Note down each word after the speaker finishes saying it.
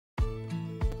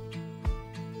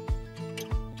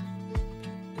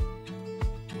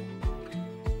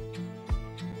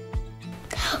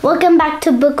Welcome back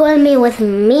to Bookwormie with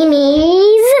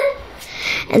Mimi's.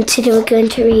 And today we're going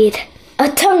to read a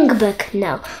tongue book.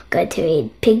 No, we're going to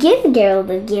read Piggy and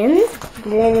Gerald again.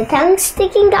 Then the tongue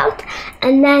sticking out.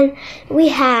 And then we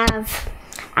have,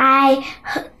 I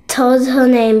told her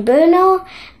name Bruno,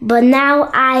 but now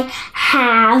I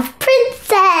have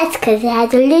Princess because it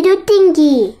has a little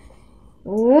thingy.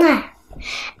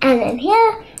 And then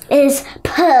here is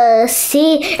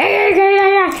Pursey.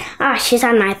 Oh, she's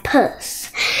on my purse.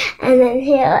 And then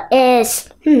here is,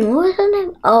 what was her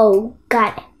name? Oh,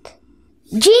 got it.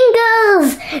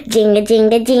 Jingles! Jinga,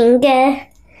 jinga, jinga.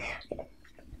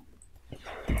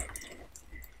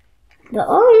 They're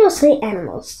all mostly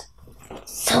animals.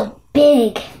 So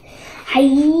big.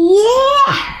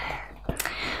 Yeah!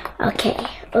 Okay,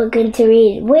 we're going to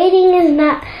read Waiting is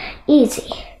Not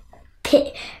Easy.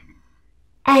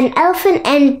 An Elephant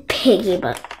and Piggy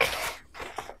book.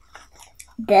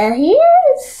 There he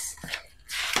is.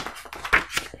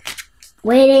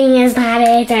 Waiting is not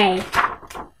easy.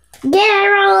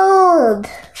 Gerald!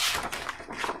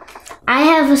 I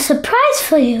have a surprise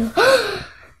for you.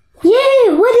 Yay!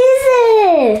 What is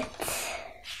it?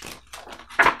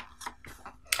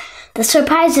 The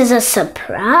surprise is a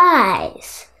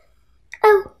surprise.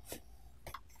 Oh,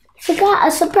 forgot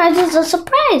a surprise is a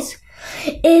surprise.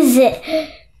 Is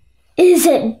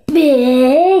it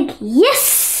big?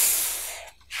 Yes.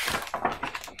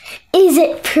 Is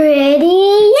it pretty?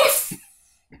 Yes.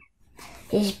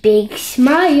 His big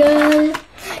smile.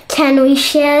 Can we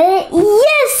share it?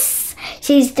 Yes.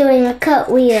 She's doing a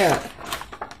cartwheel.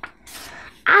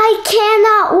 I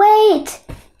cannot wait.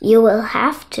 You will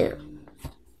have to.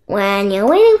 When you're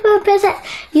waiting for a present,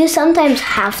 you sometimes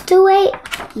have to wait.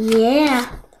 Yeah.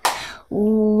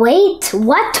 Wait,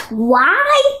 what? Why?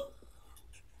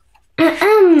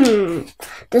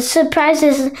 The surprise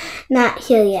is not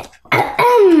here yet.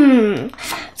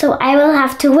 So I will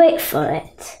have to wait for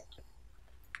it.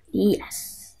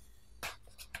 Yes.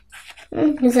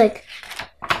 He's like,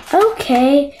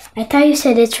 okay. I thought you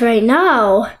said it's right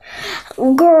now.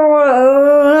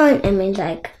 Girl. It means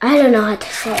like, I don't know how to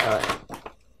say it.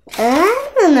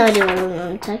 I don't know what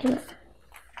I'm talking about.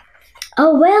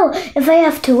 Oh well, if I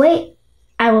have to wait,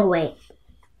 I will wait.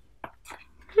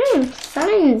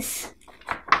 Signs.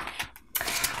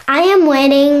 I am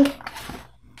waiting.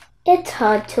 It's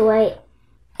hard to wait,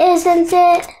 isn't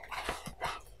it?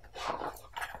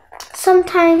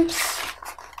 Sometimes.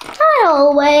 Not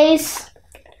always.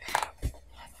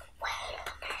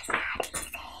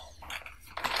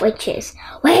 Which is,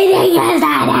 waiting is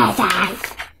not easy.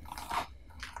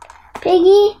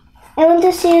 Piggy, I want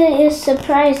to see your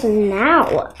surprise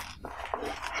now.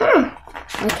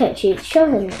 Okay, she'd show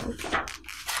him now.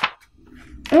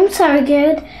 I'm sorry,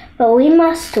 Gerald, but we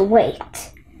must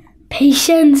wait.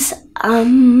 Patience,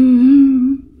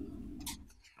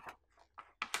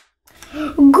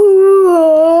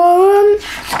 Good.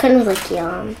 It's kind of like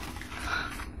yawn.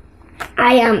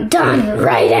 I am done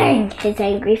writing. His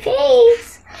angry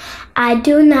face. I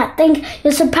do not think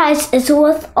your surprise is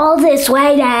worth all this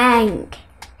waiting.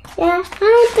 Yeah, I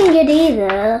don't think it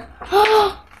either.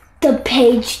 The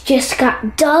page just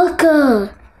got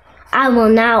darker. I will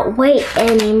not wait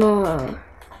anymore.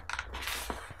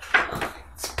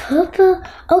 It's purple.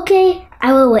 Okay,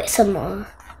 I will wait some more.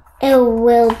 It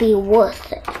will be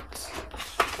worth it.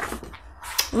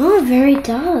 Oh, very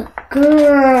dark.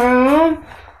 Girl.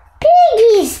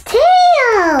 Piggy's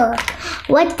tail.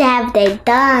 What have they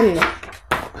done?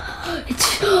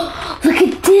 Look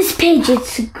at this page.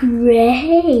 It's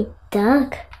gray.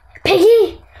 Dark.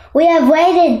 Piggy, we have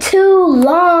waited too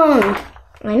long.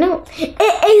 I know.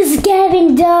 It is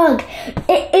getting dark.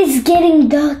 It is getting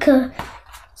darker.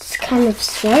 It's kind of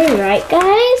scary, right,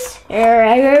 guys?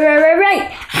 Right.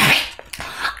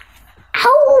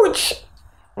 Ouch!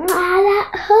 That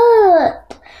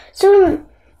hurt. Soon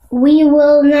we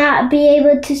will not be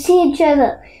able to see each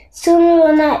other. Soon we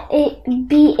will not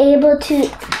be able to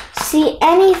see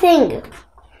anything.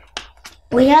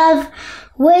 We have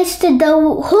wasted the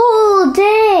whole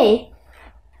day.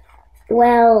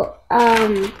 Well,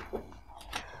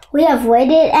 we have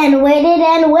waited and waited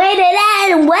and waited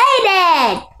and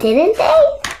waited, didn't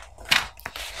they?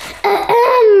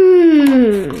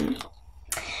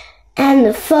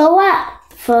 And for what?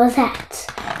 For that.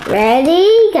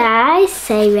 Ready, guys?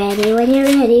 Say ready when you're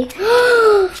ready.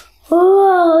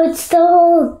 Oh, it's the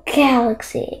whole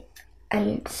galaxy. I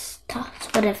mean, stars,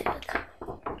 whatever you call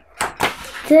it.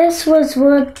 This was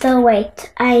worth the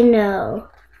wait, I know.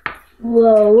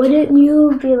 Whoa, wouldn't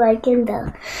you be like in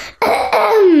the...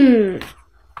 I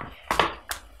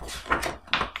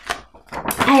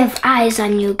have eyes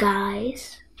on you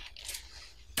guys.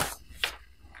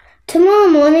 Tomorrow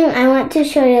morning, I want to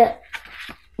show you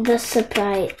the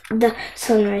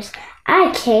sunrise.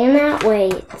 I cannot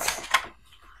wait.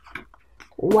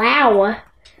 Wow.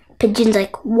 Pigeon's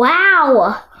like,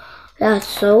 wow. That's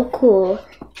so cool.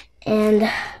 And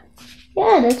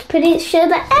yeah, that's pretty sure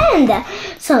the end.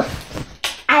 So,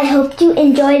 I hope you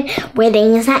enjoyed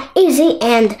Waiting Is Not Easy.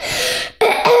 And,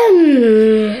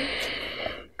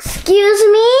 excuse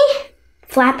me,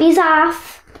 Flappy's off.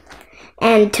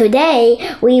 And today,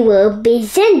 we will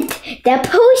present the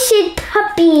Potion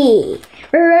Puppy.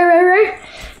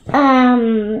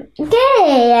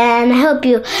 Okay, and I hope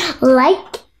you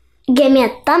give me a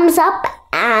thumbs up,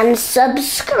 and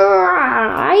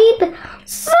subscribe,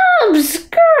 thumbs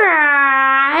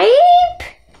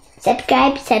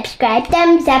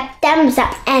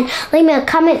up, and leave me a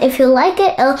comment if you like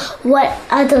it or what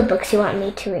other books you want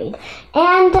me to read.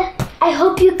 And I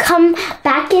hope you come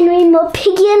back and read more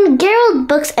Piggy and Gerald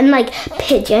books and like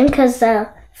Pigeon, because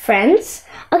friends.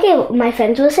 Okay, my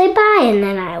friends will say bye, and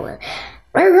then I will.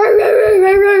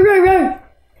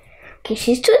 Okay,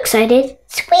 she's too excited.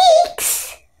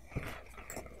 Squeaks!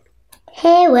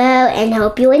 Hey, well, and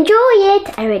hope you enjoy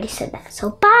it. I already said that, so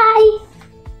bye!